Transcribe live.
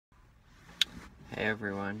Hey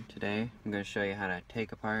everyone, today I'm going to show you how to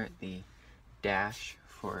take apart the dash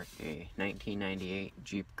for a 1998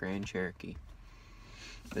 Jeep Grand Cherokee.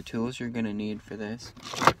 The tools you're going to need for this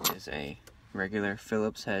is a regular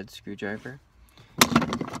Phillips head screwdriver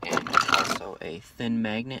and also a thin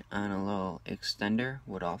magnet on a little extender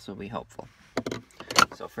would also be helpful.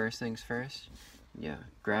 So first things first, you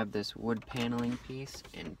grab this wood paneling piece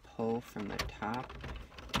and pull from the top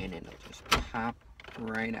and it'll just pop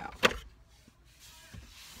right out.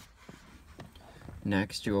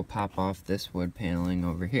 Next, you will pop off this wood paneling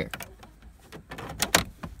over here.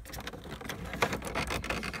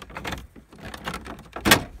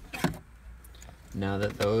 Now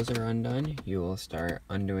that those are undone, you will start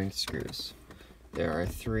undoing screws. There are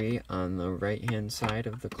 3 on the right-hand side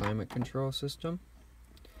of the climate control system.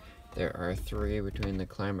 There are 3 between the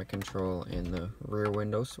climate control and the rear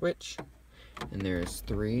window switch. And there is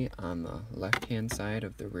 3 on the left-hand side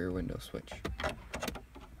of the rear window switch.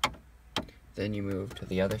 Then you move to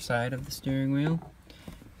the other side of the steering wheel,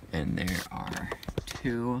 and there are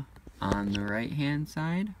 2 on the right hand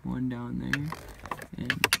side, 1 down there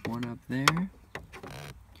and 1 up there,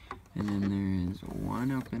 and then there is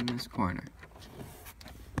 1 up in this corner.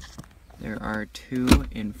 There are 2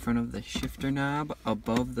 in front of the shifter knob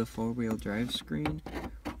above the 4-wheel drive screen,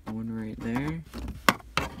 1 right there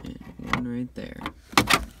and 1 right there.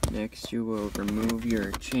 Next you will remove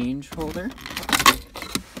your change holder.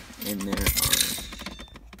 And there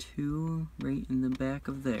are 2 right in the back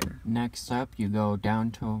of there. Next up, you go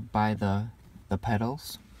down to by the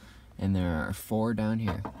pedals, and there are 4 down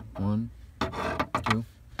here. 1, 2,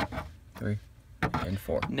 3, and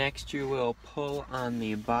 4. Next, you will pull on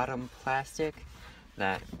the bottom plastic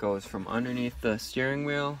that goes from underneath the steering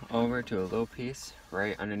wheel over to a little piece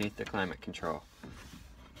right underneath the climate control.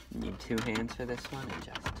 You need 2 hands for this one, and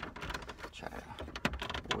just try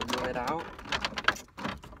to wiggle it out.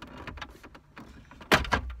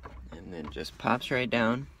 And then just pops right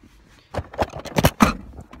down.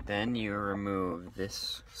 Then you remove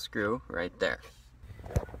this screw right there.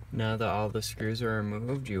 Now that all the screws are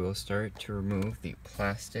removed, you will start to remove the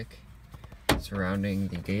plastic surrounding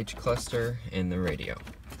the gauge cluster and the radio.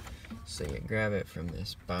 So you grab it from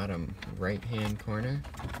this bottom right hand corner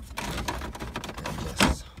and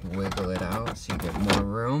just wiggle it out so you get more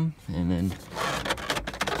room, and then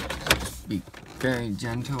just be very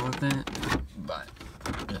gentle with it, but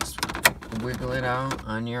just wiggle it out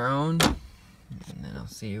on your own, and then I'll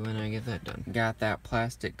see you when I get that done. Got that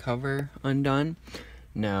plastic cover undone.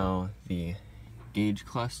 Now the gauge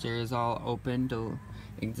cluster is all open to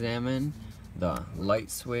examine. The light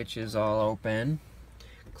switch is all open.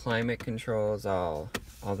 Climate control is all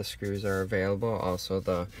the screws are available. Also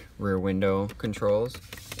the rear window controls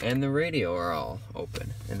and the radio are all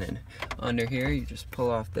open. And then under here you just pull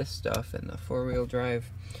off this stuff, and the 4-wheel drive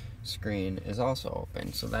screen is also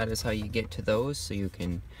open. So that is how you get to those, so you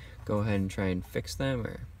can go ahead and try and fix them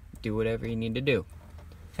or do whatever you need to do.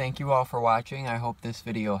 Thank you all for watching. I hope this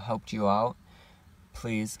video helped you out.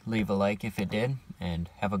 Please leave a like if it did, and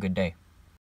have a good day.